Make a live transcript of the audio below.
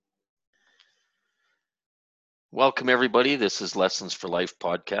Welcome, everybody. This is Lessons for Life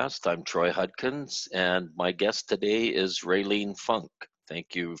podcast. I'm Troy Hudkins, and my guest today is Raylene Funk.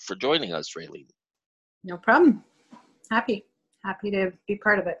 Thank you for joining us, Raylene. No problem. Happy to be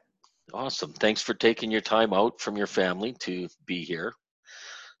part of it. Awesome. Thanks for taking your time out from your family to be here.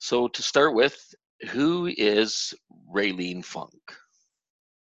 So, to start with, who is Raylene Funk?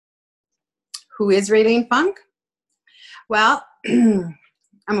 Who is Raylene Funk? Well, I'm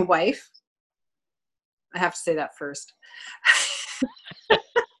a wife. I have to say that first.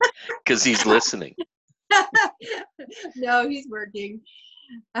 Because he's listening. No, he's working.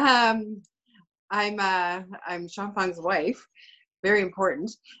 I'm Sean Fung's wife. Very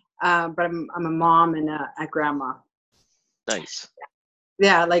important. But I'm a mom and a grandma. Nice.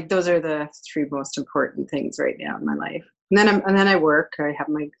 Yeah, like those are the three most important things right now in my life. And then I work. I have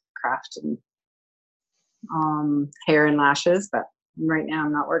my craft and hair and lashes, but right now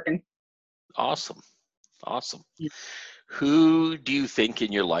I'm not working. Awesome. Yeah. Who do you think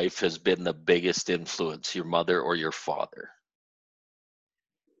in your life has been the biggest influence, your mother or your father?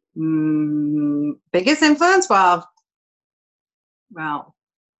 Biggest influence? Well,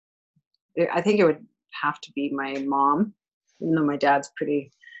 I think it would have to be my mom, even though my dad's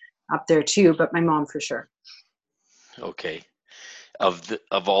pretty up there too, but my mom for sure. Okay. Of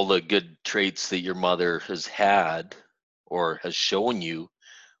all the good traits that your mother has had or has shown you,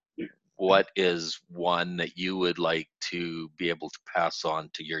 what is one that you would like to be able to pass on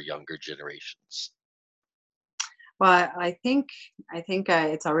to your younger generations? Well, I think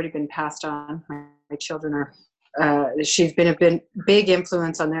it's already been passed on. My children are. She's been a big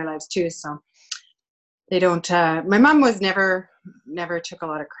influence on their lives too. So they don't. My mom was never took a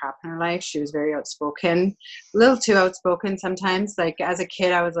lot of crap in her life. She was very outspoken, a little too outspoken sometimes. Like as a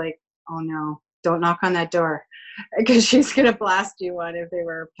kid, I was like, oh no, don't knock on that door, because she's gonna blast you one if they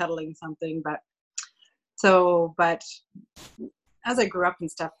were peddling something. But as I grew up and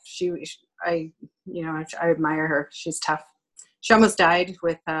stuff, I admire her. She's tough. She almost died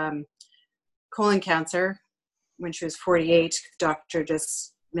with colon cancer when she was 48. Doctor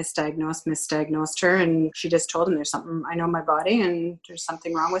just misdiagnosed her, and she just told him, there's something, I know my body, and there's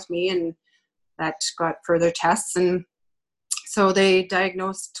something wrong with me, and that got further tests, and so they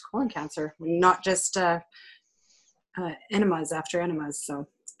diagnosed colon cancer, not just enemas after enemas. So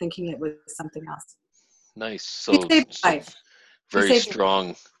thinking it was something else. Nice. He So, saved so my life.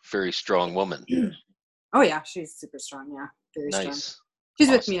 very strong woman. Oh yeah, she's super strong. Yeah, very strong. Nice. She's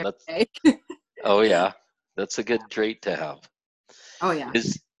Awesome. with me every day. Oh yeah, that's a good trait to have. Oh yeah.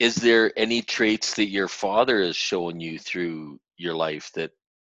 Is there any traits that your father has shown you through your life that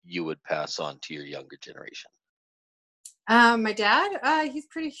you would pass on to your younger generation? My dad, he's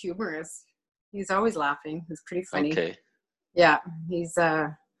pretty humorous. He's always laughing. He's pretty funny. Okay. Yeah, he's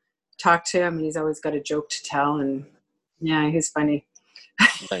talk to him, and he's always got a joke to tell, and yeah, he's funny.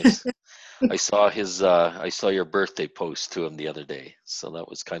 Nice. I saw your birthday post to him the other day, so that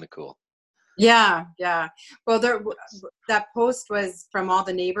was kind of cool. Yeah. Well, that post was from all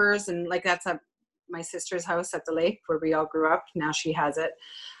the neighbors, and like that's at my sister's house at the lake where we all grew up. Now she has it,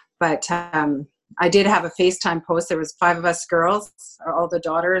 but I did have a FaceTime post. There was 5 of us girls, all the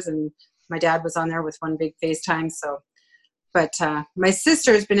daughters, and my dad was on there with one big FaceTime. So, but my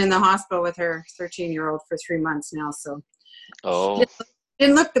sister's been in the hospital with her 13-year-old for 3 months now. So Oh,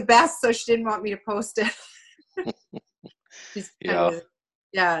 didn't look the best, so she didn't want me to post it. She's kind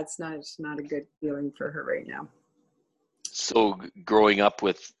yeah. of, it's not a good feeling for her right now. So growing up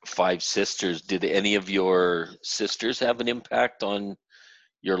with 5 sisters, did any of your sisters have an impact on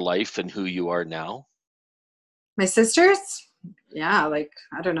your life and who you are now? My sisters, yeah, like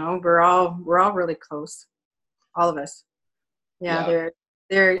I don't know, we're all really close, all of us. Yeah,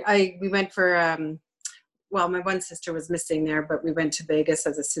 Yeah. we went for well, my one sister was missing there, but we went to Vegas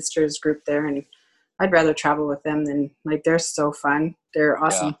as a sisters group there, and I'd rather travel with them than, like, they're so fun. They're Yeah.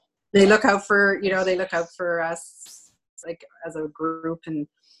 awesome. They look out for, us, like, as a group, and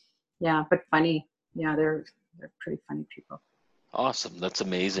yeah, but funny. Yeah, they're pretty funny people. Awesome. That's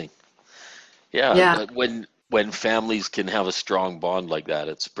amazing. Yeah, Yeah, when families can have a strong bond like that,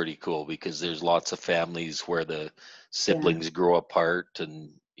 it's pretty cool because there's lots of families where the yeah. siblings grow apart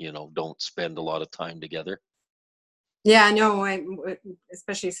and, don't spend a lot of time together. Yeah, no,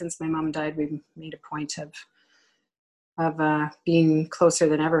 especially since my mom died, we made a point of being closer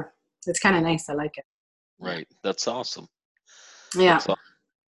than ever. It's kind of nice. I like it. Yeah. Right. That's awesome. Yeah. That's awesome.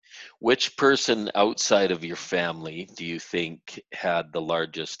 Which person outside of your family do you think had the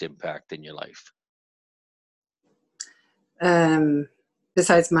largest impact in your life?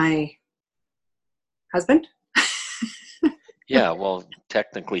 Besides my husband. Yeah, well,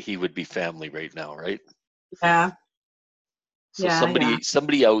 technically he would be family right now, right? Yeah. So Yeah. Yeah.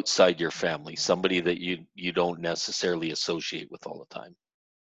 somebody outside your family, somebody that you don't necessarily associate with all the time.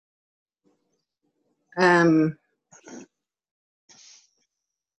 Um,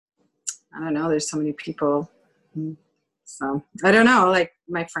 I don't know. There's so many people. So I don't know. Like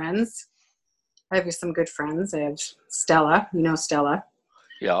my friends, I have some good friends. I have Stella. You know Stella.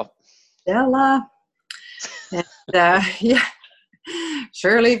 Yeah. Stella. And yeah,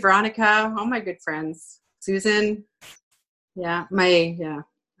 Shirley, Veronica, all my good friends. Susan. Yeah,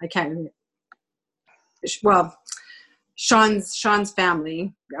 I can't. Well, Sean's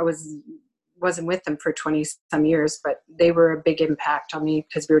family. Wasn't with them for 20 some years, but they were a big impact on me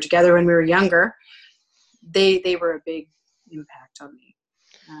because we were together when we were younger. They were a big impact on me,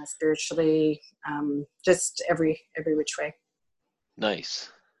 spiritually, just every which way. Nice.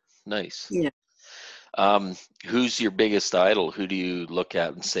 Yeah. Who's your biggest idol? Who do you look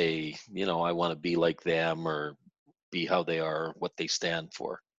at and say, I want to be like them or be how they are, what they stand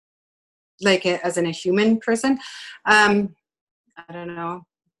for? Like as in a human person, I don't know.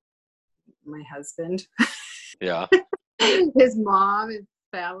 My husband, Yeah. his mom, his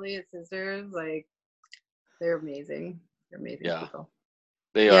family, his sisters, like they're amazing. They're amazing Yeah. people.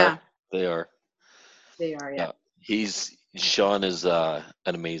 They are. Yeah, They are. they are. Yeah. Yeah. Sean is an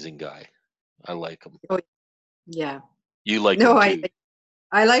amazing guy. I like him. Oh, yeah. You like him No, too.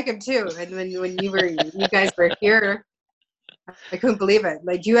 I like him too. And when you guys were here, I couldn't believe it.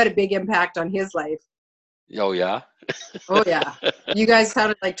 Like you had a big impact on his life. Oh yeah. Oh yeah. You guys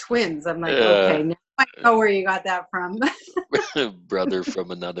sounded like twins. I'm like, uh, okay, now I know where you got that from. brother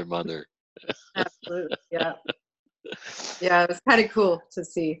from another mother. Absolutely. Yeah. Yeah. It was kind of cool to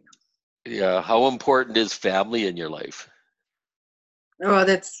see. Yeah. How important is family in your life? Oh,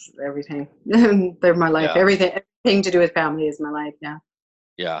 that's everything. They're my life. Yeah. Everything to do with family is my life. Yeah.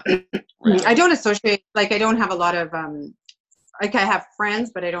 Yeah. Right I on. don't associate, like, I don't have a lot of, like, I have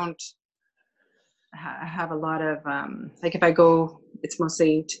friends, but I don't have a lot of, like, if I go, it's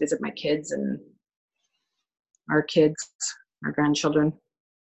mostly to visit my kids and our kids, our grandchildren.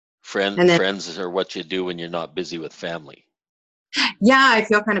 And then, Friends are what you do when you're not busy with family. yeah, I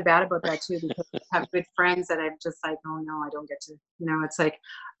feel kind of bad about that too, because I have good friends that I'm just like, oh no, I don't get to, it's like,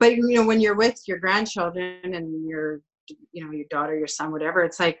 but when you're with your grandchildren and your daughter, your son, whatever,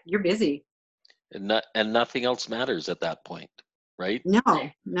 it's like, you're busy. And nothing else matters at that point, right? No,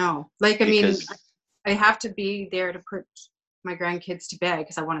 no. Like, I mean, Because I have to be there to put my grandkids to bed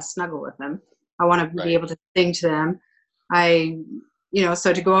because I want to snuggle with them. I want to be right. able to sing to them. I,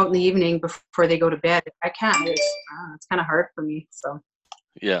 so to go out in the evening before they go to bed, I can't. It's kind of hard for me. So,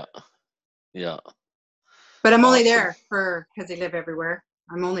 Yeah. Yeah. but I'm only Awesome. there because they live everywhere.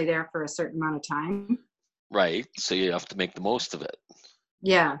 I'm only there for a certain amount of time. Right. So you have to make the most of it.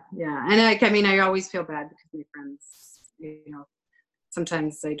 Yeah, yeah. And I mean, I always feel bad because my friends,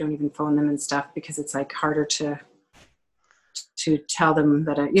 sometimes I don't even phone them and stuff because it's like harder to tell them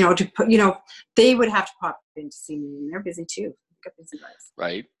that to put, they would have to pop in to see me, and they're busy too. They've got busy lives.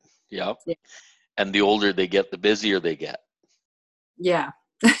 Right. Yeah. Yeah. And the older they get, the busier they get. Yeah.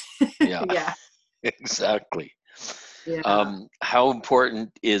 Yeah. Yeah. Exactly. Yeah. How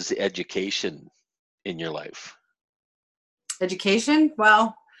important is education in your life? Education.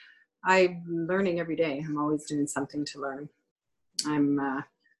 Well, I'm learning every day. I'm always doing something to learn. I'm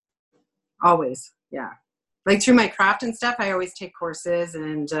always, yeah. Like through my craft and stuff, I always take courses,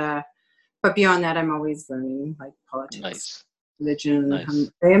 and but beyond that, I'm always learning, like politics, Nice. religion. Nice.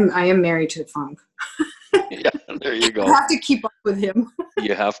 I am married to the funk. Yeah. There you I go. have to keep up with him.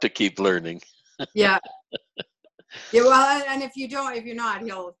 You have to keep learning. Yeah. Yeah, well, and if you're not,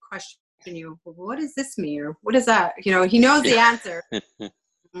 he'll question you. Well, what does this mean, or what is that? He knows the answer.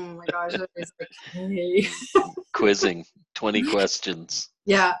 Oh my gosh, he's like, hey. Quizzing 20 questions.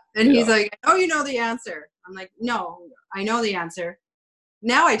 Yeah, and he's Yeah. like, oh, you know the answer. I'm like, no, I know the answer.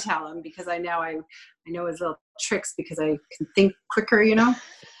 Now I tell him because I know his little tricks because I can think quicker.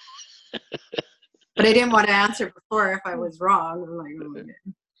 But I didn't want to answer before if I was wrong. I'm like, oh, okay.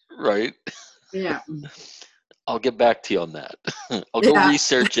 Right. Yeah, I'll get back to you on that. I'll go yeah,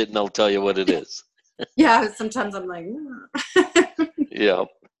 research it and I'll tell you what it is. yeah. Sometimes I'm like, Yeah.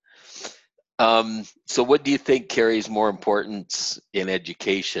 So what do you think carries more importance in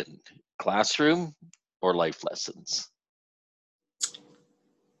education? Classroom or life lessons?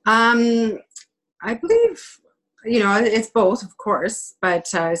 um, I believe, it's both, of course, but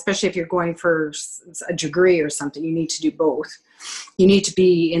especially if you're going for a degree or something, you need to do both. You need to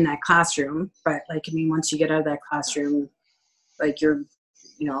be in that classroom, but like, I mean, once you get out of that classroom, like do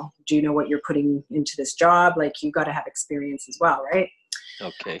you know what you're putting into this job? Like, you got to have experience as well, right?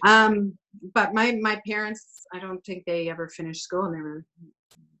 Okay. But my parents, I don't think they ever finished school, and they were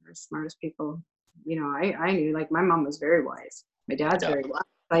the smartest people. I knew, like, my mom was very wise. My dad's Yeah. very wise.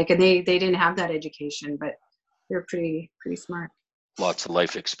 Like, and they didn't have that education, but they're pretty smart. Lots of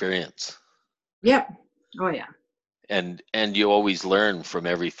life experience. Yep. Oh yeah. And you always learn from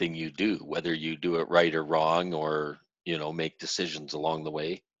everything you do, whether you do it right or wrong, or make decisions along the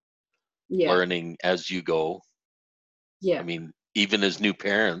way, Yeah. learning as you go. I Yeah. mean, even as new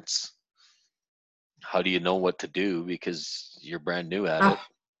parents, how do you know what to do because you're brand new at Oh, it?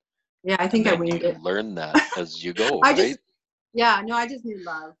 yeah. I And think I then you winged it. learn that as you go, I right? just, yeah. No, I just knew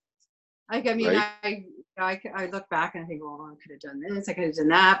love. Like, I mean, Right? I look back and I think, well, I could have done this, I could have done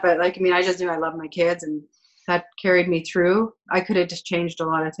that, but, like, I mean, I just knew I love my kids, and that carried me through. I could have just changed a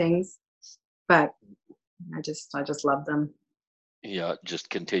lot of things, but I just love them. Yeah, just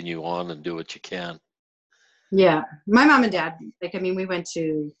continue on and do what you can. Yeah, my mom and dad, like, I mean, we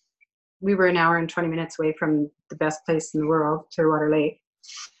were an hour and 20 minutes away from the best place in the world, Clearwater Lake.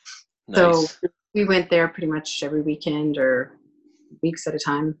 So Nice. we went there pretty much every weekend or weeks at a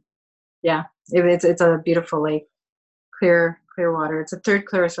time. Yeah, it's a beautiful lake, clear water. It's the third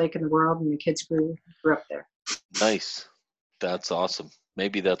clearest lake in the world, and the kids grew up there. Nice. That's awesome.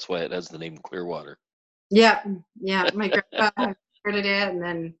 Maybe that's why it has the name Clearwater. Yeah, yeah. My grandpa started it, and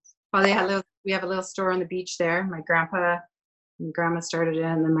then, well, we have a little store on the beach there. My grandpa and grandma started it,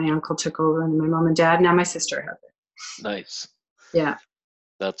 and then my uncle took over, and my mom and dad. Now my sister has it. Nice. Yeah.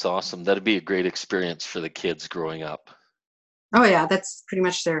 That's awesome. That'd be a great experience for the kids growing up. Oh yeah, that's pretty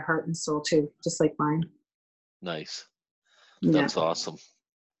much their heart and soul too, just like mine. Nice. Yeah. That's awesome.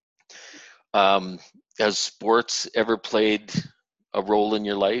 Um, has sports ever played a role in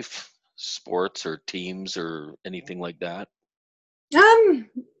your life? Sports or teams or anything like that? Um,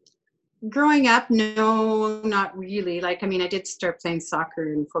 Growing up, no, not really. Like, I mean, I did start playing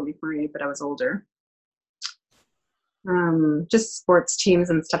soccer in Fort McMurray, but I was older. Just sports teams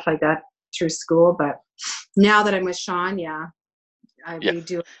and stuff like that through school. But now that I'm with Sean, yeah, Yeah. we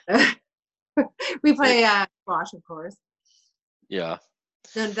do. We It, play squash, of course. yeah.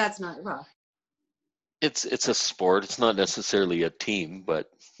 Then that's not, well, It's a sport. It's not necessarily a team, but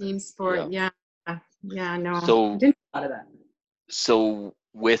team sport. yeah. Yeah, yeah. No, I So didn't thought of that. so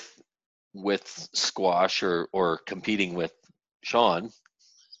with squash or competing with Sean,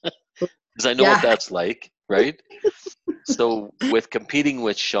 because I know what Yeah, that's like, right? So with competing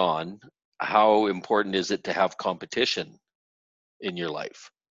with Sean, how important is it to have competition in your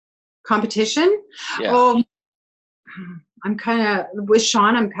life? competition. Yeah. Oh, I'm kind of with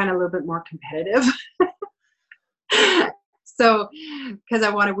Sean. I'm kind of a little bit more competitive. So, because I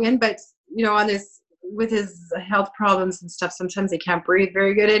want to win, but, on this, with his health problems and stuff, sometimes he can't breathe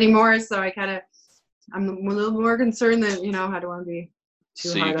very good anymore. So I'm a little more concerned that, I don't want to be too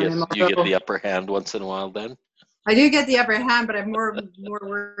So you hard on get him. you get Although the upper hand once in a while then? I do get the upper hand, but I'm more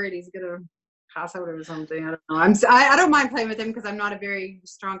worried he's gonna pass out or something. I don't know. I don't mind playing with him because I'm not a very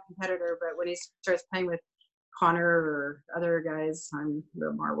strong competitor. But when he starts playing with Connor or other guys, I'm a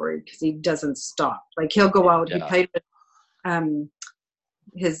little more worried because he doesn't stop. Like, he'll go out. He Yeah. played with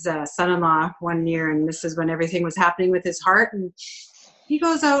his son-in-law one year, and this is when everything was happening with his heart, and he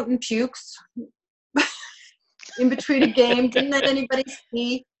goes out and pukes in between a game. Didn't let anybody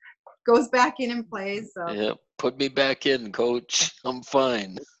see. Goes back in and plays. So, Yeah. Put me back in, coach. I'm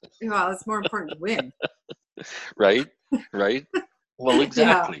fine. well, it's more important to win. Right? Right? Well, Yeah,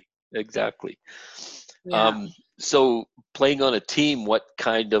 exactly. Exactly. yeah. Um, so playing on a team, what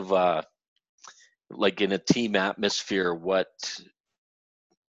kind of like in a team atmosphere, what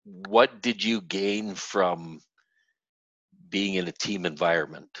did you gain from being in a team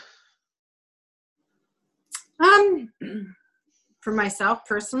environment? Um, for myself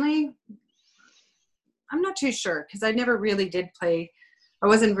personally, I'm not too sure because I never really did play. I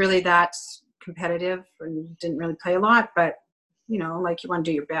wasn't really that competitive and didn't really play a lot, but, like, you want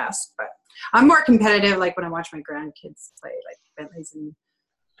to do your best. But I'm more competitive, like when I watch my grandkids play, like Bentley's and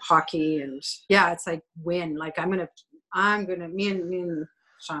hockey, and yeah, it's like win. Like, me and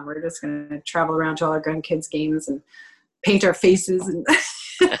Sean, we're just gonna travel around to all our grandkids' games and paint our faces, and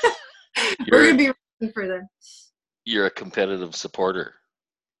we're You're gonna be rooting for them. you're a competitive supporter.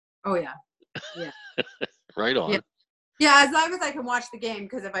 Oh yeah, yeah, Right yeah. on. Yeah, as long as I can watch the game,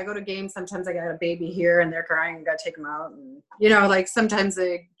 because if I go to games, sometimes I got a baby here and they're crying, and got to take them out, and, like, sometimes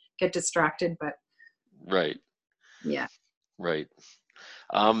they get distracted. But Right. yeah, Right.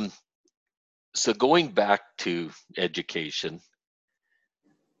 Um, so going back to education,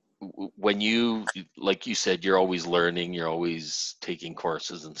 when you, like you said, you're always learning, you're always taking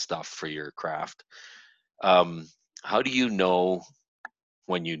courses and stuff for your craft. Um, how do you know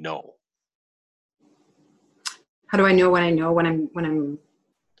when you know? How do I know when I'm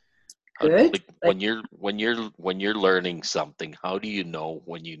good? Like Like when you're learning something, how do you know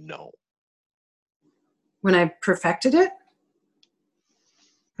when you know? when I've perfected it?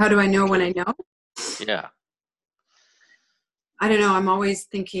 How do I know when I Okay. know? Yeah. I don't know. I'm always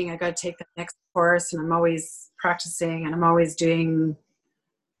thinking I got to take the next course, and I'm always practicing, and I'm always doing.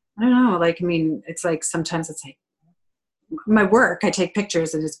 I don't know. Like, I mean, it's like sometimes it's like my work. I take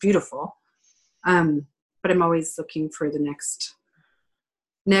pictures, and it's beautiful. Um, but I'm always looking for the next.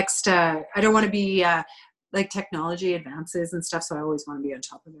 I don't want to be like technology advances and stuff, so I always want to be on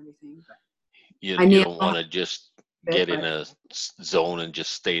top of everything. But I You nail don't a want to just bit, get in but a zone and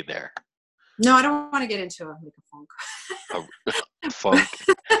just stay there. no, I don't want to get into like a funk. A funk.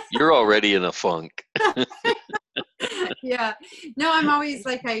 You're already in a funk. Yeah, no, I'm always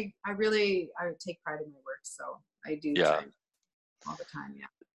like I take pride in my work, so I do Yeah. try all the time. Yeah.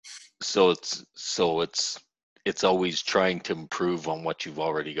 So it's always trying to improve on what you've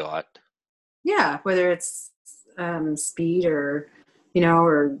already got. Yeah, whether it's speed or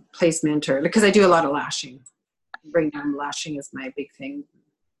or placement, or because I do a lot of lashing. Right now, lashing is my big thing.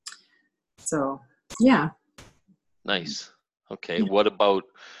 So yeah, Nice. Okay. yeah, What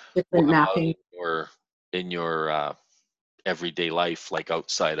different about mapping. in your everyday life, like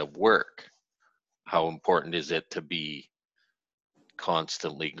outside of work? How important is it to be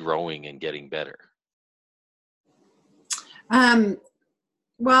constantly growing and getting better? Um,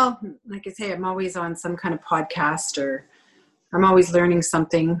 well, like I say, I'm always on some kind of podcast, or I'm always learning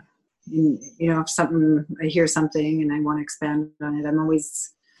something. If something I hear something and I want to expand on it, I'm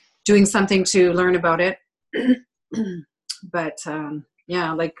always doing something to learn about it. But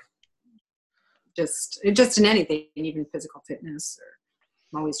yeah, like just in anything, even physical fitness. Or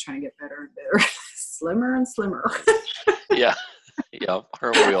I'm always trying to get better and better, slimmer and slimmer. Yeah. Yeah.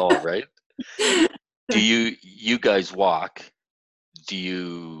 Aren't we all, right? Do you guys walk? Do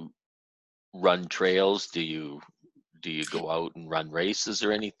you run trails? Do you go out and run races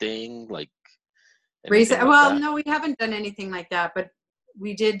or anything Race. anything like Well, that? no, we haven't done anything like that, but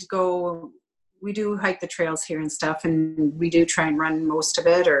we did go. We do hike the trails here and stuff, and we do try and run most of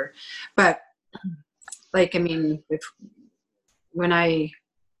it. But like, I mean, when I,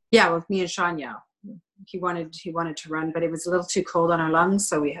 yeah, with me and Sean, yeah, he wanted to run, but it was a little too cold on our lungs,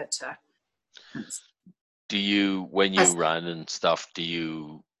 so we had to. Do you, when you Us. run and stuff, do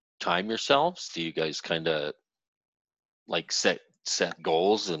you time yourselves? Do you guys kind of like set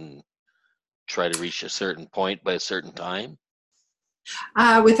goals and try to reach a certain point by a certain time?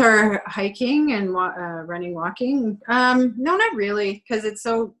 With our hiking and running, walking, no, not really, because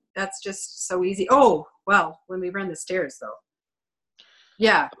that's just so easy. Oh, well, when we run the stairs, though,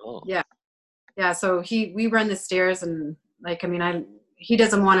 yeah, Oh, yeah, yeah. So we run the stairs, and like, I mean, he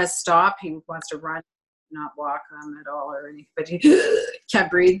doesn't want to stop. He wants to run, not walk them at all or anything. But he can't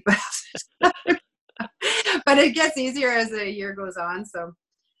breathe. But it gets easier as the year goes on. So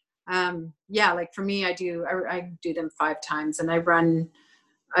yeah, like for me, I do them 5 times, and I run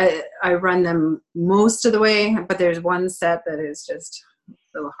them most of the way, but there's one set that is just a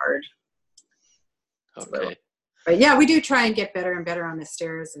little hard. It's a little, okay. but yeah, we do try and get better and better on the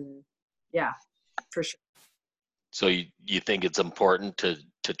stairs, and yeah, for sure. So you think it's important to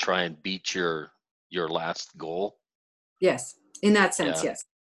try and beat your last goal? Yes, in that sense, Yeah. yes,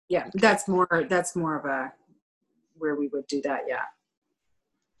 yeah, Okay. that's more of a where we would do that. Yeah,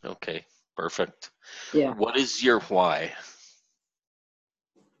 Okay. Perfect. yeah. What is your why?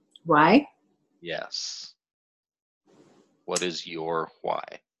 Why? Yes. What is your why?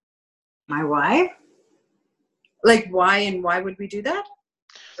 My why? Like why and why would we do that?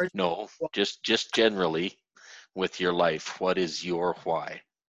 Or No, just generally with your life. What is your why?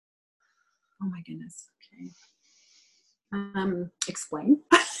 oh my goodness. Okay. Explain.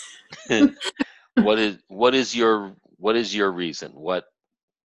 What is your reason? What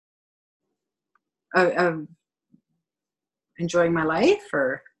Of enjoying my life,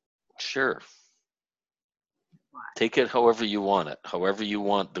 or Sure. why? Take it however you want it. However you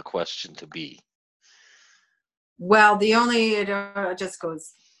want the question to be. Well, it just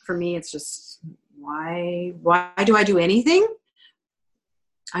goes for me. It's just why do I do anything?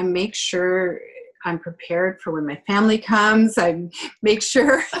 I make sure I'm prepared for when my family comes. I make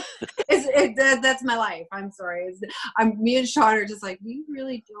sure that's my life. I'm sorry. Me and Sean are just like, we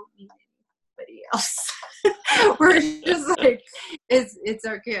really don't need anybody else. We're just like, it's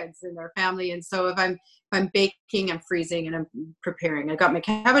our kids and our family. And so if I'm baking, I'm freezing and I'm preparing. I got my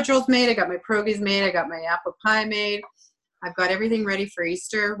cabbage rolls made. I got my pierogies made. I got my apple pie made. I've got everything ready for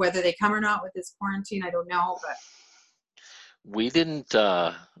Easter. Whether they come or not with this quarantine, I don't know. But We didn't.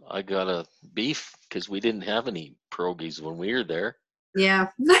 I got a beef because we didn't have any pierogies when we were there. Yeah.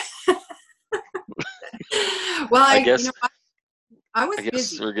 Well, I you guess. know what? I was I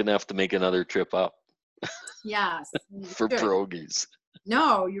guess busy. we're gonna have to make another trip up Yes, you for should. pierogies.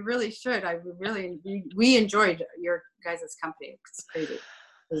 No, you really should. We enjoyed your guys' company. It's crazy. It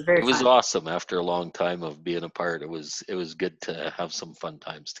was very It was fun. awesome after a long time of being apart. It was good to have some fun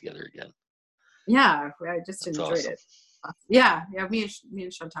times together again. Yeah, I just That's enjoyed awesome. it. Yeah, yeah. Me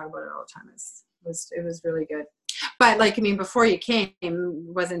and Sean talk about it all the time. It was really good. But like, I mean, before you came, it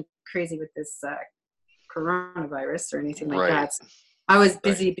wasn't crazy with this coronavirus or anything like Right, that. So I was right.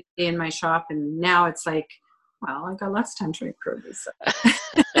 busy in my shop, and now it's like, well, I've got lots of time to make produce. So.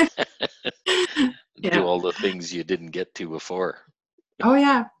 Do Yeah. all the things you didn't get to before. Oh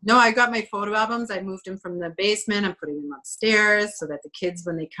yeah. No, I got my photo albums. I moved them from the basement. I'm putting them upstairs so that the kids,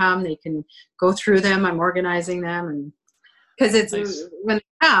 when they come, they can go through them. I'm organizing them, and because it's Nice, when they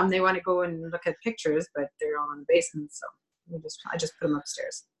come, they want to go and look at pictures, but they're all in the basement. So I just put them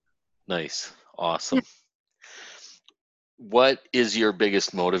upstairs. nice, Yeah. awesome. What is your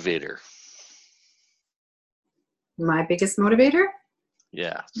biggest motivator? My biggest motivator.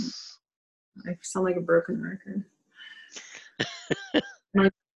 Yes, I sound like a broken record. My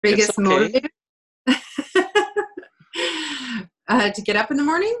it's biggest okay. motivator. To get up in the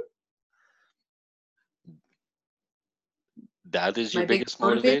morning. That is your My biggest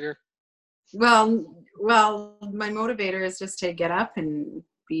biggest motivator. motivator? Well, my motivator is just to get up and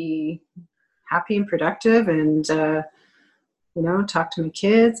be happy and productive, and talk to my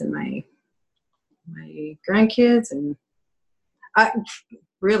kids and my grandkids, and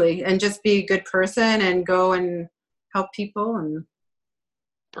really, and just be a good person and go and help people and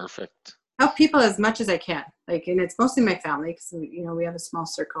Perfect. help people as much as I can. Like, and it's mostly my family because we have a small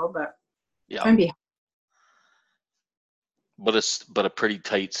circle, but Yeah, try and be. but a pretty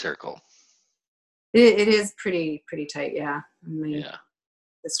tight circle. It is pretty tight, yeah. And my Yeah,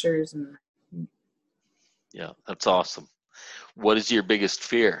 sisters and yeah, that's awesome. What is your biggest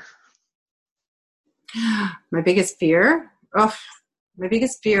fear? my biggest fear. Oh, my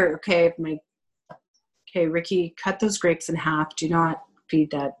biggest fear. Okay, Ricky, cut those grapes in half. Do not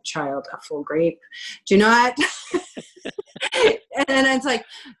feed that child a full grape. Do not. And then it's like,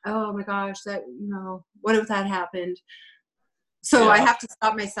 oh my gosh, what if that happened? So I Yeah, have to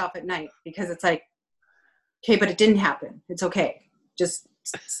stop myself at night because it's like, okay, but it didn't happen. It's okay. Just,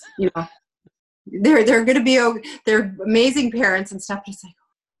 they're going to be, they're amazing parents and stuff. Just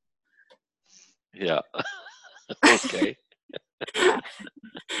yeah. Okay. like,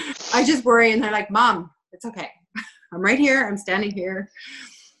 I just worry. And they're like, Mom, it's okay. I'm right here. I'm standing here.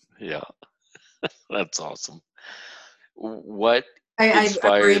 Yeah, that's awesome. What I worry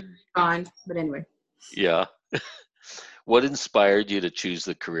inspired, on, but anyway. yeah, what inspired you to choose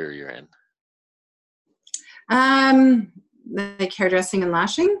the career you're in? Like hairdressing and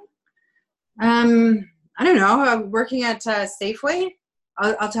lashing. I don't know. Working at Safeway.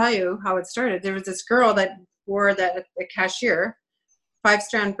 I'll tell you how it started. There was this girl that wore that the cashier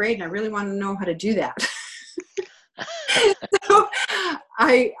 5-strand braid, and I really wanted to know how to do that. So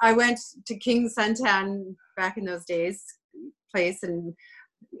I went to King Suntan back in those days place, and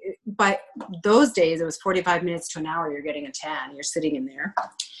by those days it was 45 minutes to an hour. You're getting a tan. You're sitting in there,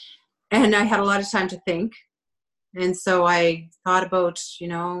 and I had a lot of time to think, and so I thought about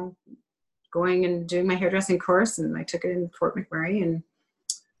going and doing my hairdressing course, and I took it in Fort McMurray, and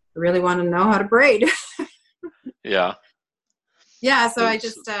I really want to know how to braid. Yeah. Yeah, so I So,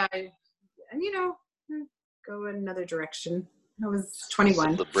 just go in another direction. I was so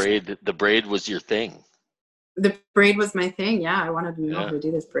 21. the braid was your thing. The braid was my thing. Yeah, I wanted to know how Yeah. to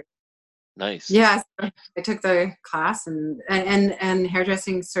do this braid. Nice. Yeah, so I took the class, and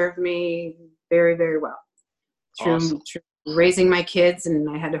hairdressing served me very, very well through Awesome. raising my kids, and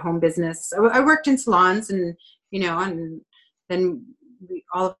I had a home business. I worked in salons, and then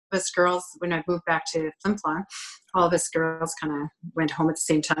all of us girls, when I moved back to Flin Flon, all of us girls kind of went home at the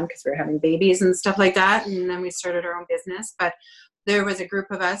same time because we were having babies and stuff like that, and then we started our own business. But there was a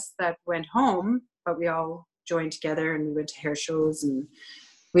group of us that went home, but we all joined together and we went to hair shows, and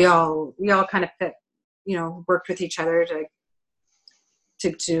we all kind of fit, worked with each other to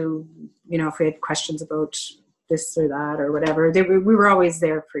if we had questions about this or that or whatever, we were always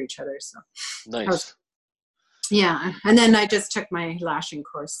there for each other. So I was, Nice. yeah. And then I just took my lashing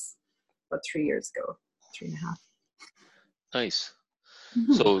course about 3 years ago, 3.5. Nice.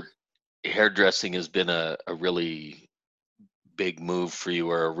 Mm-hmm. So hairdressing has been a really big move for you,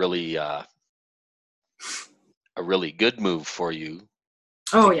 or a really good move for you to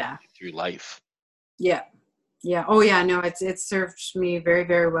Oh get yeah, you through life. yeah, Yeah. Oh yeah. No, it's served me very,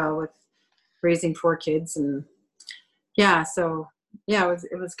 very well with raising 4 kids, and yeah. So yeah,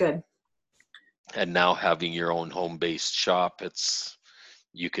 it was good. And now having your own home-based shop, it's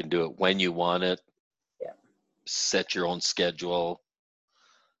you can do it when you want it, Yeah. set your own schedule.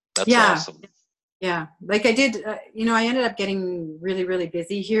 That's Yeah. awesome. Yeah. Like I did. I ended up getting really, really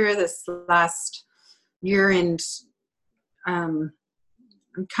busy here this last year, and um,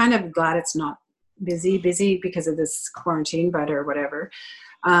 I'm kind of glad it's not busy because of this quarantine, but or whatever.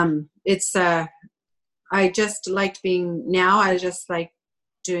 It's I just liked being now. I just like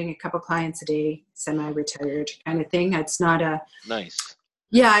doing a couple clients a day, semi-retired kind of thing. It's not a Nice.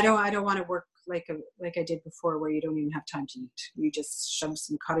 yeah. I don't want to work like I did before, where you don't even have time to eat. You just shove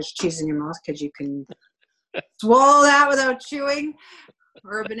some cottage cheese in your mouth because you can swallow that without chewing,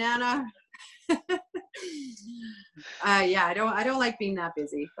 or a banana. Yeah, I don't like being that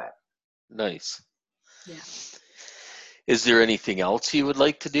busy, but Nice. yeah. Is there anything else you would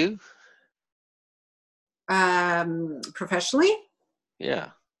like to do? Professionally,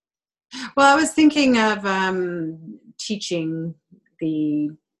 Yeah. well, I was thinking of teaching the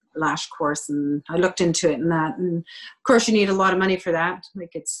lash course, and I looked into it and that, and of course you need a lot of money for that.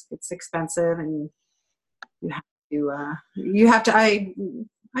 Like it's expensive, and you have to.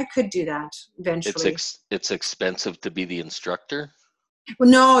 I could do that eventually. It's expensive to be the instructor. Well,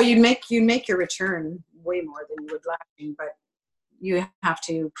 no, you'd make your return way more than you would lashing, but you have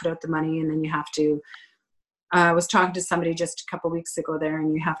to put out the money, and then you have to. I was talking to somebody just a couple of weeks ago there,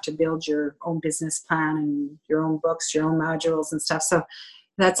 and you have to build your own business plan and your own books, your own modules and stuff. So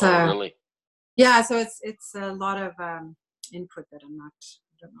that's Oh, really? yeah. So it's a lot of input that I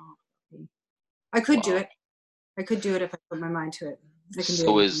don't know. I could do Wow. it. I could do it if I put my mind to it. I can do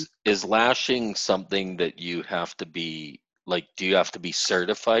So anything. is lashing something that you have to be like, do you have to be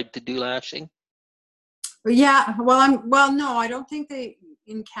certified to do lashing? But yeah, well, no, I don't think they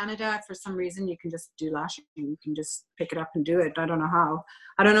in Canada for some reason you can just do lashing. You can just pick it up and do it. I don't know how.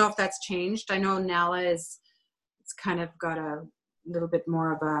 I don't know if that's changed. I know Nala it's kind of got a little bit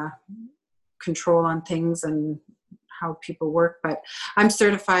more of a control on things and how people work. But I'm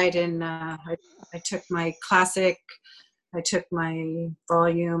certified in. I took my classic. I took my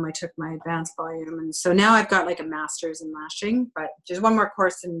volume. I took my advanced volume, and so now I've got like a master's in lashing. But there's one more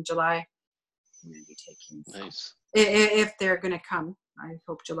course in July I'm going to be taking. So Nice. if they're going to come, I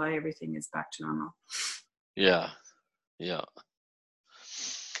hope July everything is back to normal. Yeah. Yeah.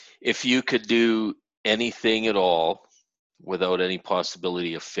 If you could do anything at all without any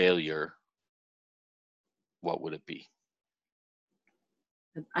possibility of failure, what would it be?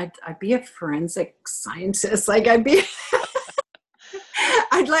 I'd be a forensic scientist. Like I'd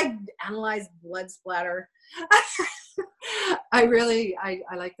like analyze blood splatter. I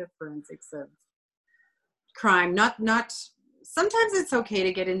like the forensics of crime. Not. Sometimes it's okay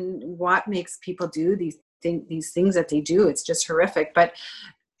to get in what makes people do these things that they do. It's just horrific, but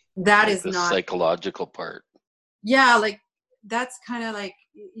that Like is the not. psychological part. Yeah, like that's kind of like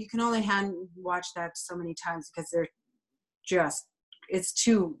you can only hand watch that so many times because they're just it's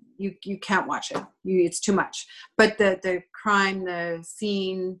too you can't watch it. It's too much. But the crime, the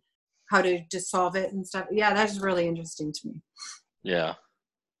scene, how to dissolve it and stuff. Yeah, that's really interesting to me. Yeah.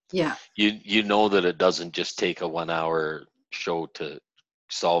 Yeah, You know that it doesn't just take a 1 hour show to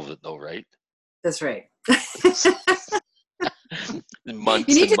solve it though, right? that's right. You Months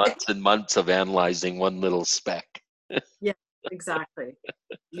need and to. months and months of analyzing one little speck. Yeah, exactly.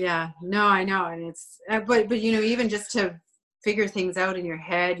 Yeah, no, I know, and it's but even just to figure things out in your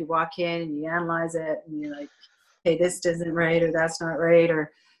head, you walk in and you analyze it, and you're like, hey, this isn't right, or that's not right,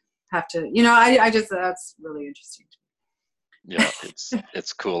 or have to, I just that's really interesting. Yeah,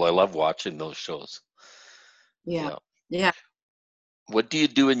 it's cool. I love watching those shows. Yeah, Yeah. yeah. What do you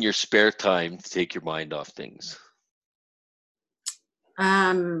do in your spare time to take your mind off things?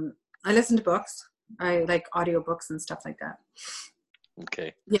 I listen to books. I like audiobooks and stuff like that.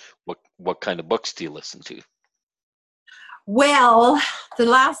 Okay. Yeah. What kind of books do you listen to? Well, the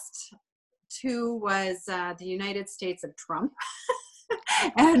last two was the United States of Trump,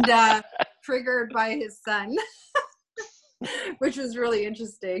 and triggered by his son, which was really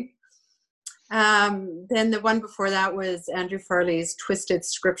interesting. Then the one before that was Andrew Farley's Twisted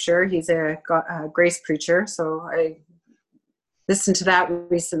Scripture. He's a grace preacher, so I listened to that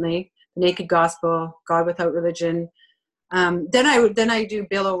recently. The Naked Gospel, God Without Religion. Then I do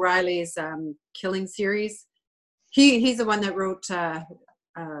Bill O'Reilly's Killing series. He's the one that wrote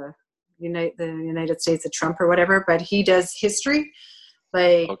the United States of Trump or whatever, but he does history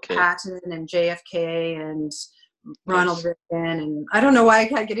like Okay. Patton and JFK and Ronald Nice. Reagan, and I don't know why I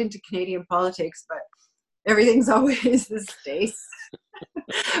can't get into Canadian politics, but Everything's always the States.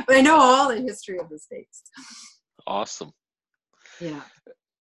 But I know all the history of the States. Awesome. Yeah.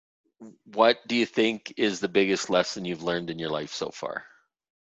 What do you think is the biggest lesson you've learned in your life so far?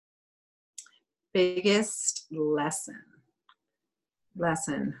 Biggest lesson.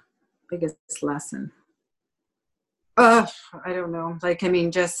 Biggest lesson. I don't know. Like, I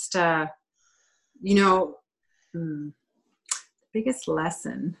mean, just, you know, biggest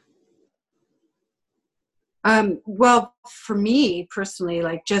lesson. Well, for me personally,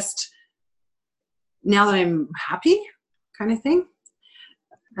 like, just now that I'm happy kind of thing.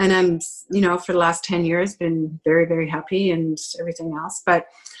 And I'm, for the last 10 years been very, very happy and everything else. But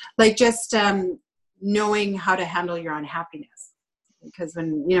like, just knowing how to handle your unhappiness. Because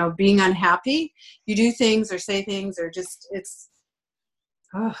when, being unhappy, you do things or say things or just,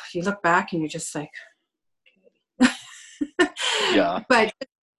 you look back and you're just like, Yeah. But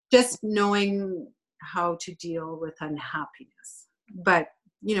just knowing how to deal with unhappiness. But,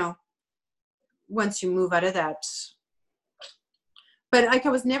 once you move out of that, but like, I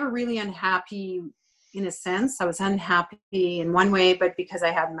was never really unhappy in a sense. I was unhappy in one way, but because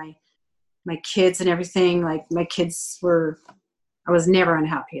I had my kids and everything, like I was never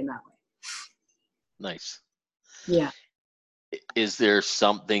unhappy in that way. Nice. Yeah. Is there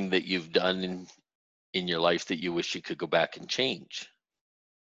something that you've done in your life that you wish you could go back and change?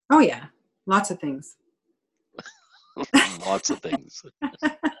 Oh yeah. Lots of things. Lots of things.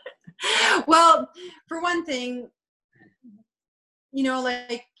 Well, for one thing,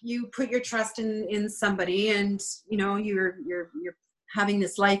 like, you put your trust in somebody, and you're having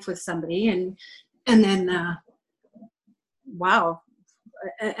this life with somebody, and then wow.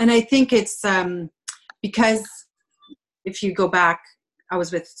 And I think it's because if you go back, I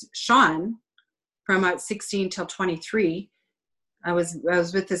was with Sean from about 16 till 23. I was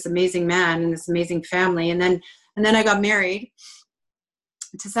with this amazing man and this amazing family, and then I got married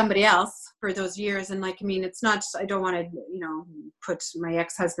to somebody else for those years. And like, I mean, it's not, I don't want to, put my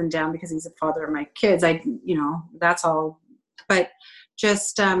ex-husband down because he's the father of my kids. That's all, but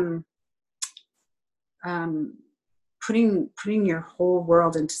just putting your whole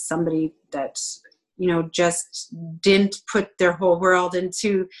world into somebody that, just didn't put their whole world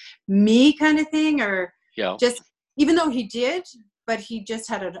into me, kind of thing. Or just, even though he did, but he just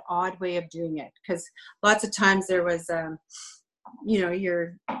had an odd way of doing it. Because lots of times there was, there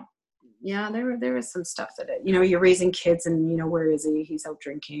was some stuff that, you're raising kids and, where is he? He's out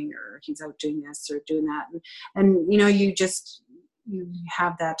drinking, or he's out doing this or doing that. And you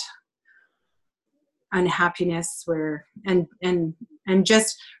have that unhappiness where, and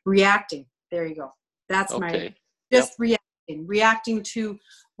just reacting. There you go. That's okay. reacting to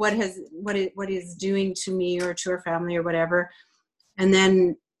what is doing to me or to our family or whatever. And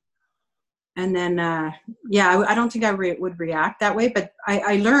then I don't think I would react that way, but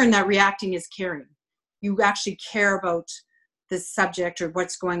I learned that reacting is caring. You actually care about the subject or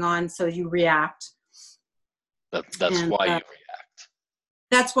what's going on, so you react. That's why you react.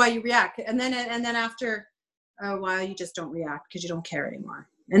 That's why you react. And then after a while, you just don't react because you don't care anymore.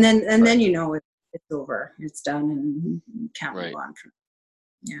 And then it's over, it's done, and you can't move on from it.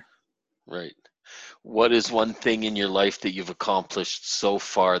 Yeah. Right. What is one thing in your life that you've accomplished so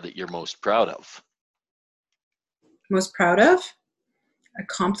far that you're most proud of? Most proud of?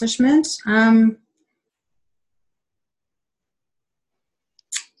 Accomplishment? That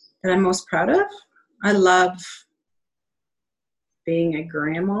I'm most proud of? I love being a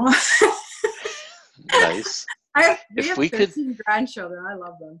grandma. Nice. We have 13 grandchildren. I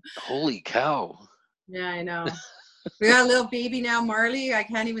love them. Holy cow. Yeah, I know. We got a little baby now, Marley. I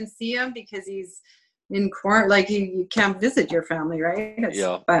can't even see him because he's in quarantine. Like, you can't visit your family, right?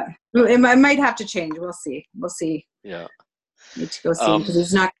 But it might have to change. We'll see. Yeah. Need to go see him because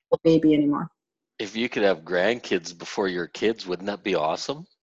he's not a baby anymore. If you could have grandkids before your kids, wouldn't that be awesome?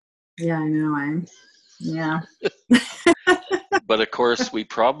 Yeah, I know. Yeah. But of course, we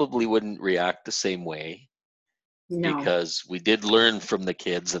probably wouldn't react the same way. No. Because we did learn from the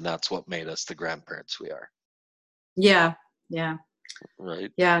kids, and that's what made us the grandparents we are. Yeah.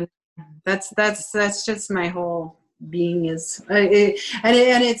 Right. Yeah. That's just my whole being is,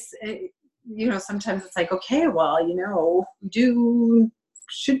 it's sometimes it's like, okay, well,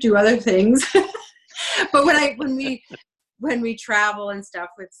 should do other things. But when we travel and stuff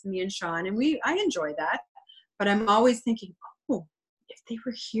with me and Sean, and I enjoy that, but I'm always thinking, oh, if they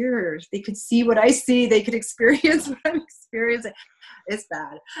were here, they could see what I see, they could experience what I'm experiencing. It's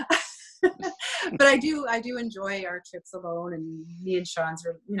bad. But I do enjoy our trips alone, and me and Sean's,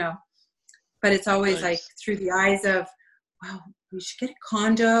 but it's always nice. Like through the eyes of, wow, we should get a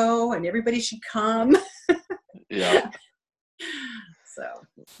condo and everybody should come. Yeah. So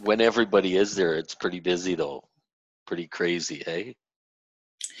When everybody is there, it's pretty busy though. Pretty crazy, hey?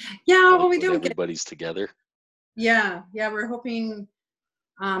 yeah, well, Like we when don't get. everybody's together. Yeah, we're hoping,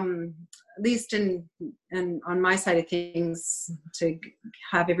 at least in and on my side of things, to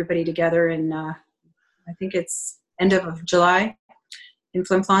have everybody together, and I think it's end of July in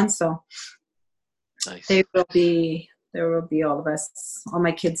Flin Flon. So Nice. there will be all of us, all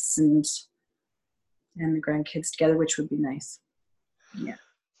my kids and the grandkids together, which would be nice. Yeah.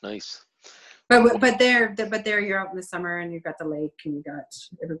 Nice. But there you're out in the summer and you've got the lake and you got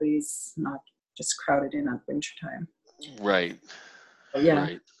everybody's not just crowded in at winter time. Right. Yeah.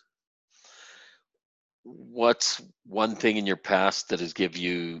 Right. What's one thing in your past that has given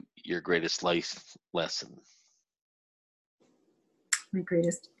you your greatest life lesson? My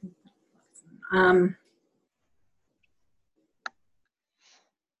greatest. I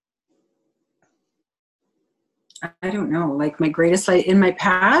don't know. Like my greatest life in my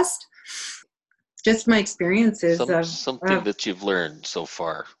past, just my experiences Something of that you've learned so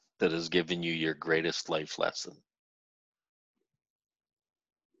far that has given you your greatest life lesson.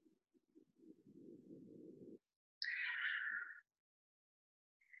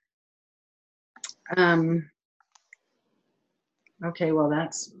 okay, well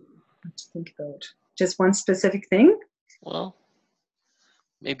that's what to think about. Just one specific thing. Well,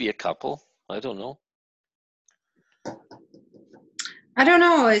 maybe a couple. I don't know. I don't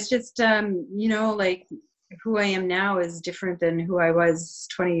know. It's just like who I am now is different than who I was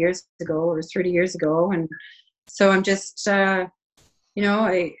 20 years ago or 30 years ago, and so I'm just I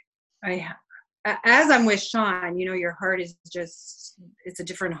as I'm with Sean, your heart is just, it's a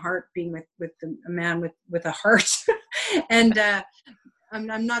different heart being with a man with a heart. And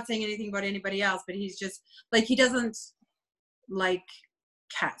I'm not saying anything about anybody else, but he's just like, he doesn't like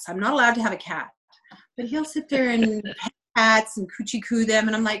cats. I'm not allowed to have a cat, but he'll sit there and pet cats and coochie coo them,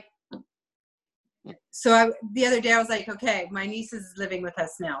 and I'm like, so the other day I was like, okay, my niece is living with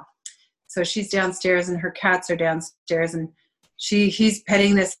us now, so she's downstairs and her cats are downstairs, and he's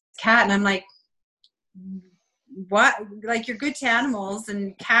petting this cat, and I'm like, what? Like, you're good to animals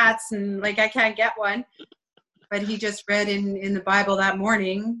and cats, and like I can't get one. But he just read in the Bible that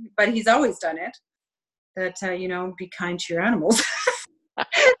morning, but he's always done it, that be kind to your animals.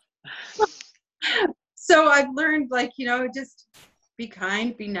 So I've learned, like, just be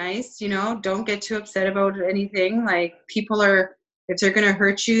kind, be nice, don't get too upset about anything. Like, people are, if they're going to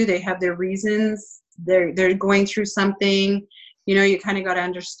hurt you, they have their reasons. They're going through something, you kind of got to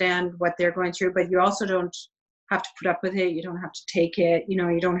understand what they're going through, but you also don't have to put up with it. You don't have to take it, you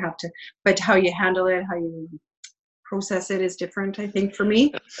don't have to, but how you handle it, how you process it is different, I think, for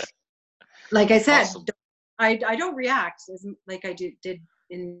me. Like I said, Awesome. I don't react as like I did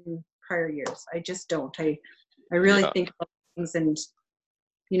in prior years. I just don't. I really think about things, and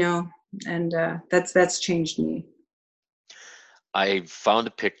that's changed me. I found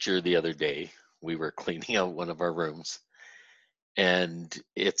a picture the other day. We were cleaning out one of our rooms, and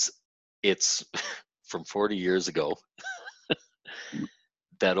it's from 40 years ago.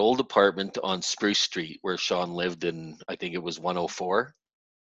 That old apartment on Spruce Street where Sean lived in, I think it was 104.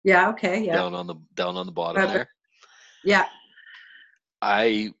 Yeah. Okay. Yeah. Down on the bottom there. Yeah.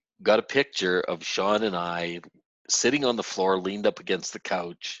 I got a picture of Sean and I sitting on the floor, leaned up against the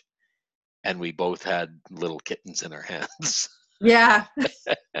couch, and we both had little kittens in our hands. Yeah.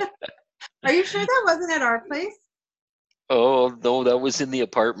 Are you sure that wasn't at our place? Oh no, that was in the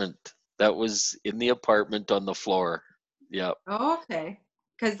apartment. That was in the apartment on the floor. Yeah. Oh, okay.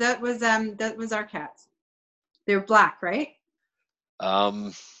 Because that was our cats. They're black, right?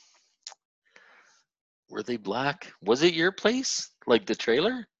 Were they black? Was it your place? Like the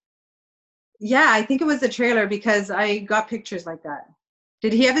trailer? Yeah, I think it was the trailer because I got pictures like that.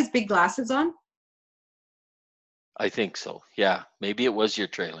 Did he have his big glasses on? I think so. Yeah, maybe it was your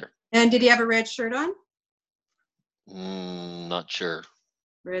trailer. And did he have a red shirt on? Not sure.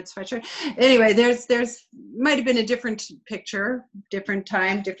 Red sweatshirt. Anyway, there's might have been a different picture, different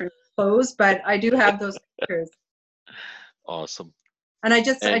time, different clothes, but I do have those pictures. Awesome. And I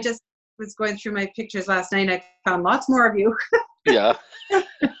just was going through my pictures last night, and I found lots more of you. Yeah.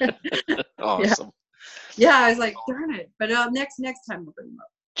 Awesome. Yeah, I was like, darn it. But next time we'll bring them up.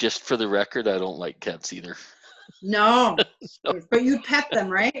 Just for the record, I don't like cats either. No. But you pet them,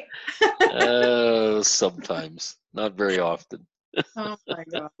 right? Sometimes. Not very often. Oh my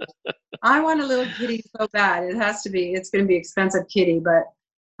God. I want a little kitty so bad. It's going to be expensive kitty, but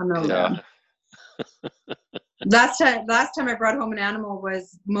I'm not allowed. Last time I brought home an animal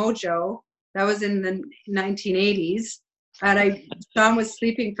was Mojo. That was in the 1980s. And Sean was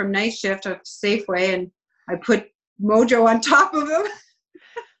sleeping from night shift at Safeway, and I put Mojo on top of him.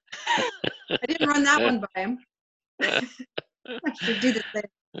 I didn't run that one by him. I should do the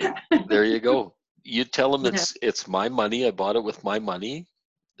same. There you go. You tell him Yeah. it's my money. I bought it with my money.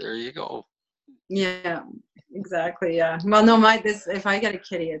 There you go. Yeah, exactly. Yeah. Well, no, if I get a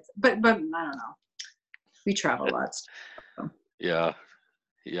kitty, but I don't know. We travel lots. So. Yeah.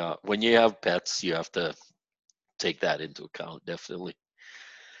 Yeah. When you have pets, you have to take that into account, definitely.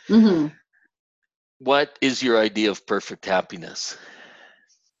 Mm-hmm. What is your idea of perfect happiness?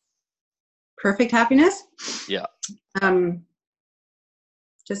 Perfect happiness? Yeah.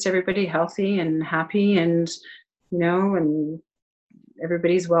 Just everybody healthy and happy, and and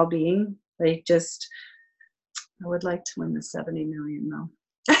everybody's well-being. I would like to win the 70 million though.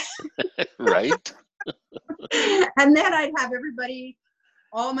 Right? And then I'd have everybody,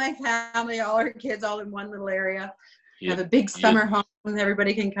 all my family, all our kids, all in one little area. Have a big summer home and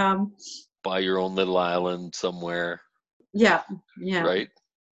everybody can come. Buy your own little island somewhere. Yeah. Right?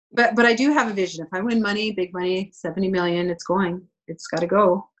 But I do have a vision. If I win money, big money, 70 million, it's got to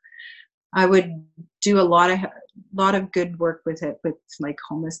go. I would do a lot of good work with it, with like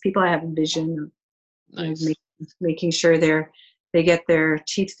homeless people. I have a vision of making sure they get their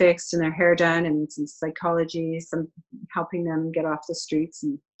teeth fixed and their hair done, and some psychology, some helping them get off the streets.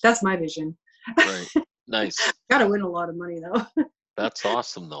 And that's my vision. Right. Nice. Got to win a lot of money though. That's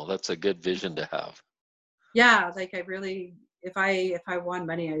awesome though. That's a good vision to have. Yeah, like I really, if I won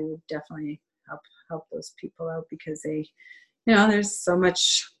money, I would definitely help those people out, because they, there's so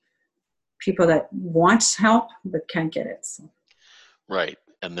much people that want help but can't get it. So. Right.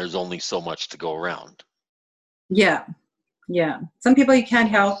 And there's only so much to go around. Yeah. Some people you can't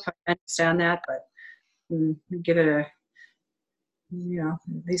help. I understand that, but give it at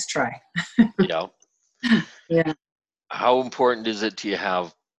least try. Yeah. Yeah. How important is it to you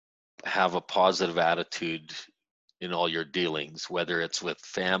have a positive attitude in all your dealings, whether it's with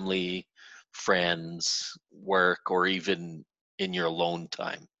family, friends, work, or even in your alone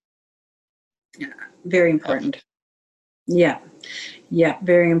time? Yeah. Very important. Yeah,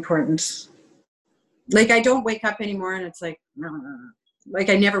 very important. Like I don't wake up anymore and it's like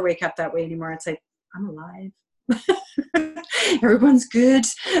I never wake up that way anymore. It's like, I'm alive. Everyone's good.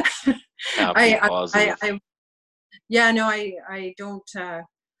 Happy, positive.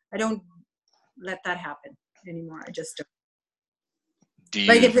 I don't let that happen anymore. I just don't. Do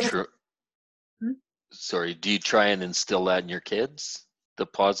Like you do you try and instill that in your kids? The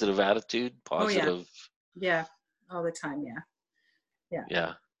positive attitude, positive. Oh, yeah, all the time.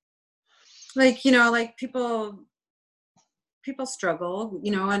 Yeah. Like like people struggle,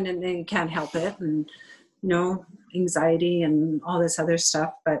 and they can't help it, and anxiety and all this other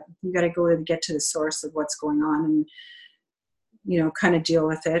stuff. But you got to go and get to the source of what's going on, and kind of deal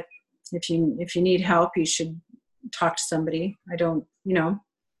with it. If you need help, you should talk to somebody. I don't,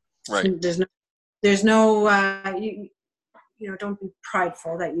 Right. There's no don't be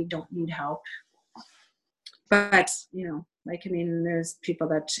prideful that you don't need help. But there's people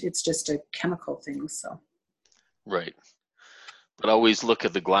that it's just a chemical thing. So. Right. But always look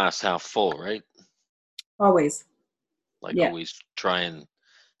at the glass half full, right? Always. Always try and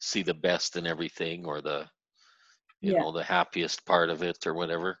see the best in everything, or the the happiest part of it, or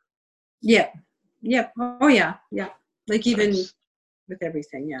whatever. Yeah. Oh yeah. Like even Nice. with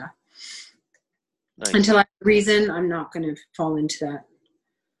everything, yeah. Nice. Until I have a reason, I'm not going to fall into that.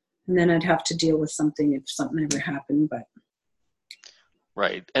 And then I'd have to deal with something if something ever happened. But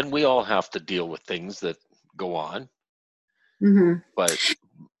right, and we all have to deal with things that go on. Mm-hmm. But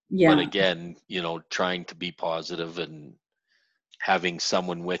again, trying to be positive and having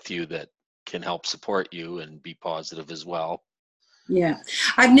someone with you that can help support you and be positive as well. Yeah,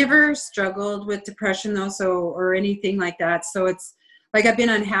 I've never struggled with depression though, or anything like that. So it's like I've been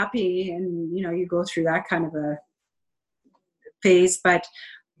unhappy, and you go through that kind of a phase. But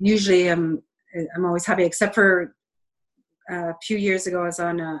usually I'm always happy, except for a few years ago I was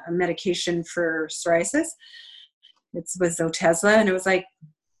on a medication for psoriasis. It was Otezla, and it was like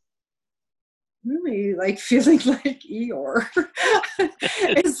really like feeling like Eeyore.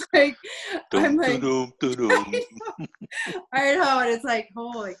 It's like I'm like I know, and it's like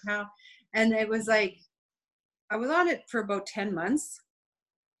holy cow. And it was like I was on it for about 10 months,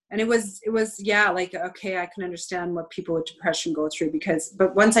 and it was like, okay, I can understand what people with depression go through,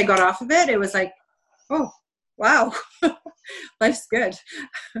 but once I got off of it, it was like, oh wow, life's good.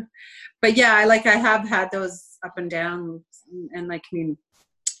 But yeah, I have had those up and down, and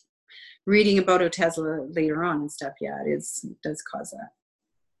reading about Otezla later on and stuff, it does cause that.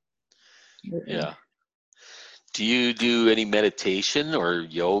 Yeah. Do you do any meditation or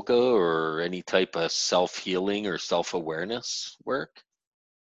yoga or any type of self-healing or self-awareness work?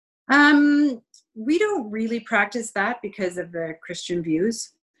 Um, we don't really practice that because of the Christian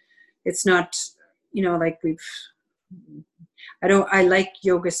views. It's not, like I like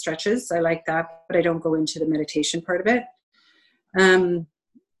yoga stretches. I like that, but I don't go into the meditation part of it.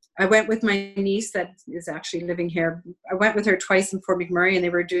 I went with my niece that is actually living here. I went with her twice in Fort McMurray, and they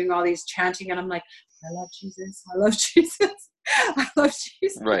were doing all these chanting, and I'm like, I love Jesus. I love Jesus. I love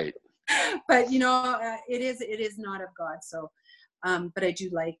Jesus. Right. But it is not of God. So, but I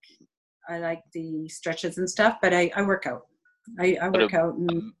like the stretches and stuff. But I work out. I But work out.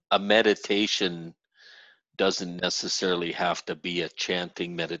 And a meditation doesn't necessarily have to be a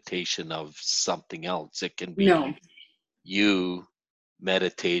chanting meditation of something else. It can be no, you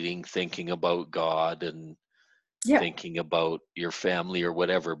meditating, thinking about God and yeah, thinking about your family or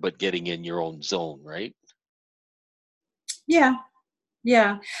whatever, but getting in your own zone, right? yeah,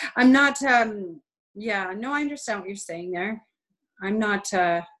 yeah. I'm not. Yeah, no, I understand what you're saying there. I'm not.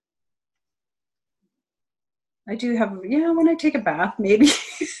 I do have, when I take a bath, maybe.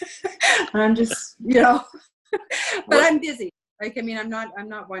 I'm just, but What I'm busy. Like, I'm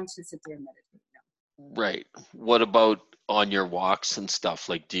not one to sit there and meditate. Right. What about on your walks and stuff?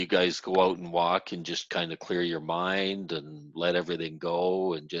 Like, do you guys go out and walk and just kind of clear your mind and let everything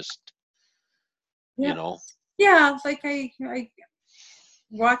go and just, you Yeah. know? Yeah. Like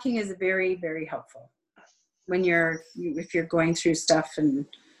walking is very, very helpful when if you're going through stuff and,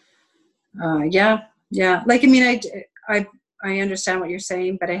 yeah. Yeah. Like, I understand what you're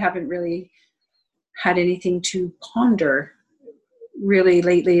saying, but I haven't really had anything to ponder really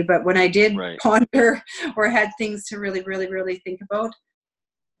lately. But when I did Right. ponder or had things to really, really, really think about,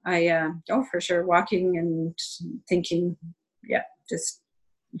 for sure, walking and thinking, yeah, just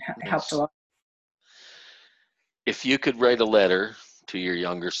helped a Nice. lot. If you could write a letter to your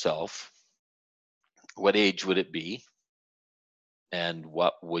younger self, what age would it be? And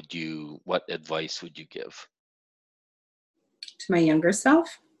what advice would you give? To my younger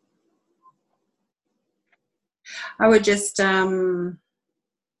self, I would just, my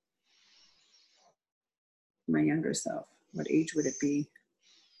younger self, what age would it be?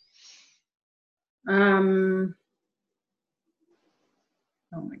 Oh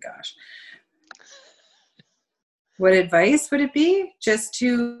my gosh. What advice would it be? Just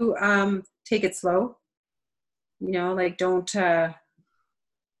to take it slow. Like don't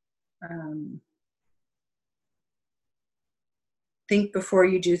think before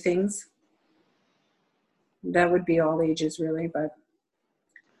you do things. That would be all ages really, but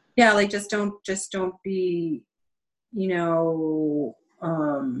yeah, like just don't be, I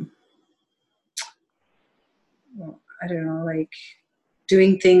don't know, like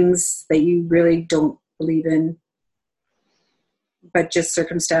doing things that you really don't believe in, but just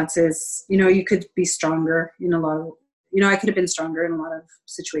circumstances, you could be stronger in a lot of, I could have been stronger in a lot of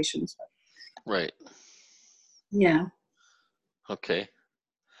situations. But Right. yeah. Okay.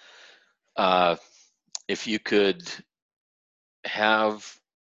 If you could have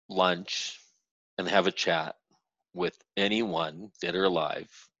lunch and have a chat with anyone, dead or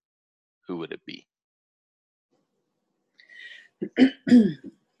alive, who would it be?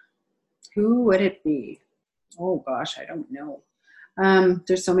 Who would it be? Oh gosh, I don't know.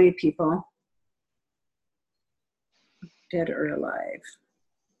 There's so many people, dead or alive.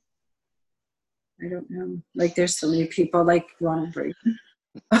 I don't know. Like there's so many people, like Ronald Reagan.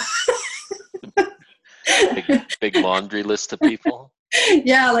 Big laundry list of people.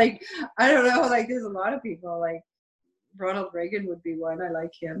 Yeah, like I don't know. Like there's a lot of people. Like Ronald Reagan would be one. I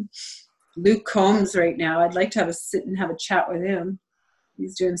like him. Luke Combs right now. I'd like to sit and have a chat with him.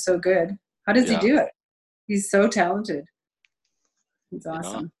 He's doing so good. How does he Yeah. do it? He's so talented. He's Yeah.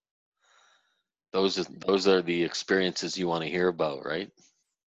 awesome. Those are the experiences you want to hear about, right?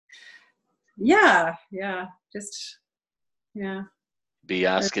 Yeah. Just yeah. Be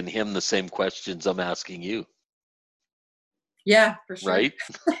asking him the same questions I'm asking you. Yeah, for sure. Right?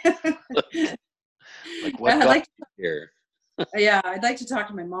 Like what Yeah, got you here? yeah, I'd like to talk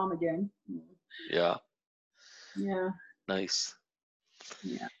to my mom again. Yeah. Yeah. Nice.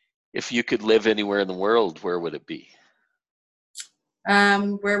 Yeah. If you could live anywhere in the world, where would it be?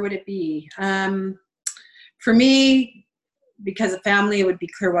 Where would it be? For me, because of family, it would be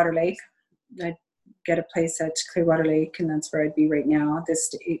Clearwater Lake. I'd get a place at Clearwater Lake, and that's where I'd be right now at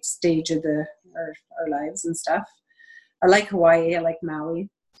this stage of our lives and stuff. I like Hawaii. I like Maui.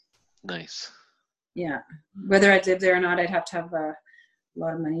 Nice. Yeah. Whether I'd live there or not, I'd have to have a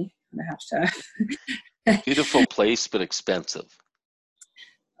lot of money. I'd have to. Beautiful place, but expensive.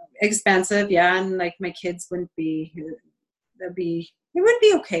 expensive, yeah, and like my kids wouldn't be. It would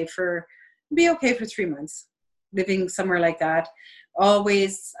be okay for 3 months living somewhere like that.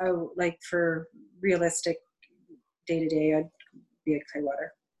 Always, like for realistic day to day, I'd be at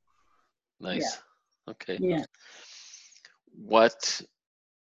Clearwater. Yeah, Nice. Okay. yeah. What's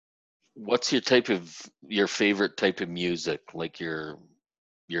your favorite type of music? Like your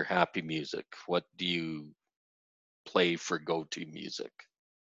happy music. What do you play for go-to music?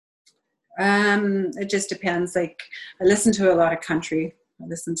 It just depends. Like I listen to a lot of country. I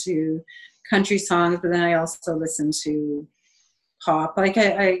listen to country songs, but then I also listen to pop. Like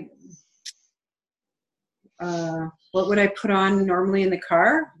what would I put on normally in the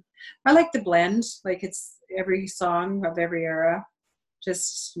car? I like the blend. Like it's every song of every era,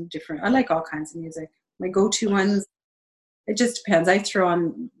 just different. I like all kinds of music. My go-to Nice. ones, it just depends. I throw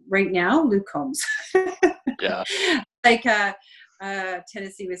on right now Luke Combs. Yeah. Like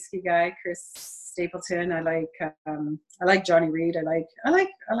Tennessee whiskey guy, Chris Stapleton. I like Johnny Reed. I like a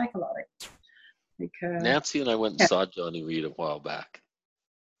lot of like Nancy and I went and yeah. saw Johnny Reed a while back.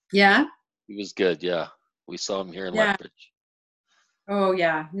 Yeah. He was good. Yeah. We saw him here in Yeah. Lethbridge. Oh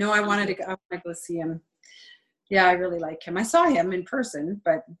yeah. No, I wanted to go. I want to go see him. Yeah, I really like him. I saw him in person,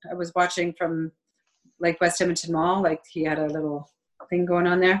 but I was watching from like West Edmonton Mall. Like he had a little thing going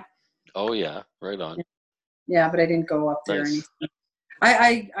on there. Oh yeah, right on. Yeah, but I didn't go up there or Nice.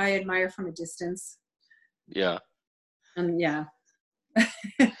 anything. I admire from a distance. Yeah. And yeah.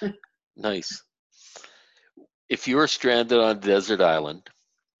 Nice. If you were stranded on a desert island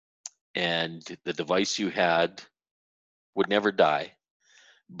and the device you had would never die,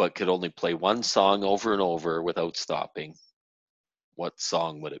 but could only play one song over and over without stopping, what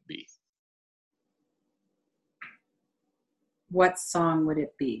song would it be? What song would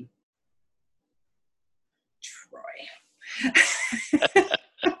it be? Troy.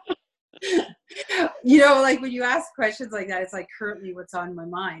 Like when you ask questions like that, it's like currently what's on my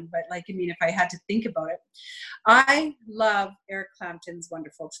mind. But like, I mean, if I had to think about it, I love Eric Clapton's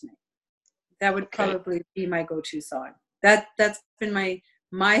Wonderful Tonight. That would Okay. probably be my go-to song. That's been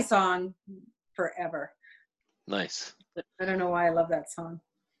my song forever. Nice. I don't know why I love that song.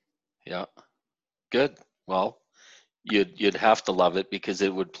 Yeah. Good. Well, you'd have to love it because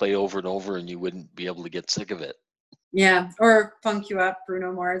it would play over and over and you wouldn't be able to get sick of it. Yeah, or Funk You Up,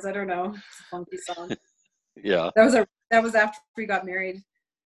 Bruno Mars. I don't know. It's a funky song. Yeah. That was after we got married.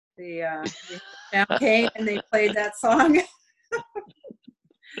 The champagne and they played that song.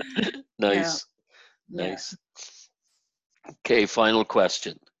 Nice. Yeah. Nice. Okay, final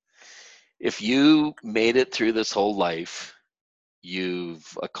question. If you made it through this whole life, you've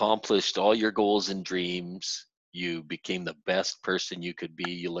accomplished all your goals and dreams, you became the best person you could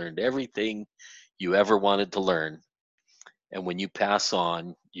be, you learned everything you ever wanted to learn, and when you pass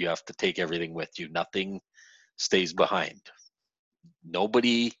on, you have to take everything with you. Nothing stays behind.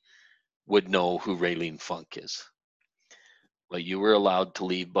 Nobody would know who Raylene Funk is. But you were allowed to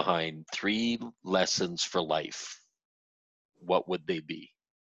leave behind 3 lessons for life. What would they be?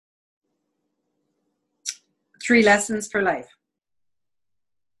 3 lessons for life.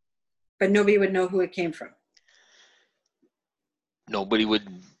 But nobody would know who it came from. Nobody would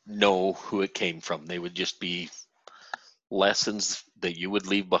know who it came from. They would just be lessons that you would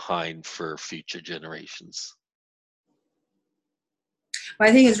leave behind for future generations. Well,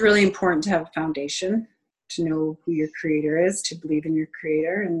 I think it's really important to have a foundation, to know who your creator is, to believe in your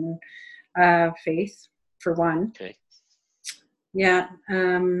creator, and faith, for one. Okay. Yeah.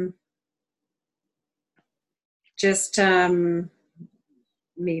 Just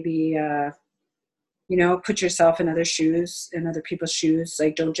maybe, put yourself in other people's shoes.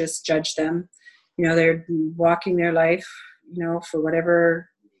 Like, don't just judge them. They're walking their life, for whatever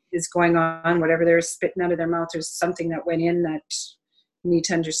is going on, whatever they're spitting out of their mouth, there's something that went in that you need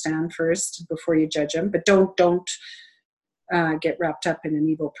to understand first before you judge them. But don't get wrapped up in an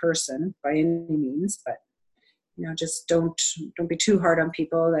evil person by any means. But just don't be too hard on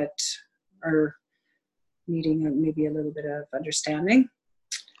people that are needing maybe a little bit of understanding.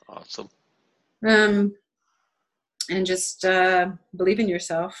 Awesome. And just believe in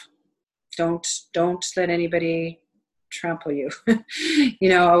yourself. Don't let anybody trample you.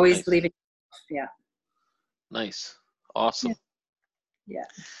 Always Nice. believe in yourself. Yeah. Nice. Awesome. Yeah.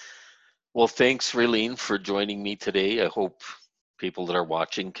 Well, thanks, Raylene, for joining me today. I hope people that are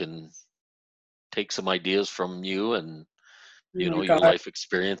watching can take some ideas from you and Oh your God. life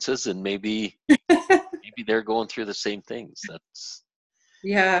experiences, and maybe they're going through the same things.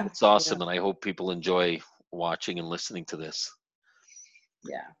 Yeah. It's awesome, and I hope people enjoy watching and listening to this.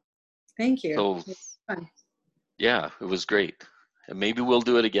 Yeah. Thank you. So It was fun. yeah, it was great. And maybe we'll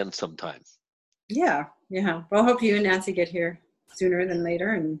do it again sometime. Yeah. Well, I hope you and Nancy get here sooner than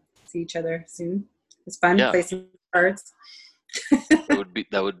later and see each other soon. It's fun. Yeah. Play some cards.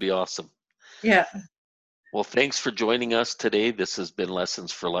 That would be awesome. Yeah. Well, thanks for joining us today. This has been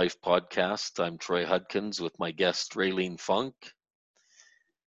Lessons for Life podcast. I'm Troy Hudkins with my guest, Raylene Funk.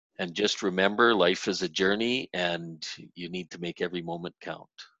 And just remember, life is a journey and you need to make every moment count.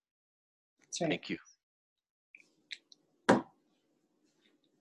 That's right. Thank you.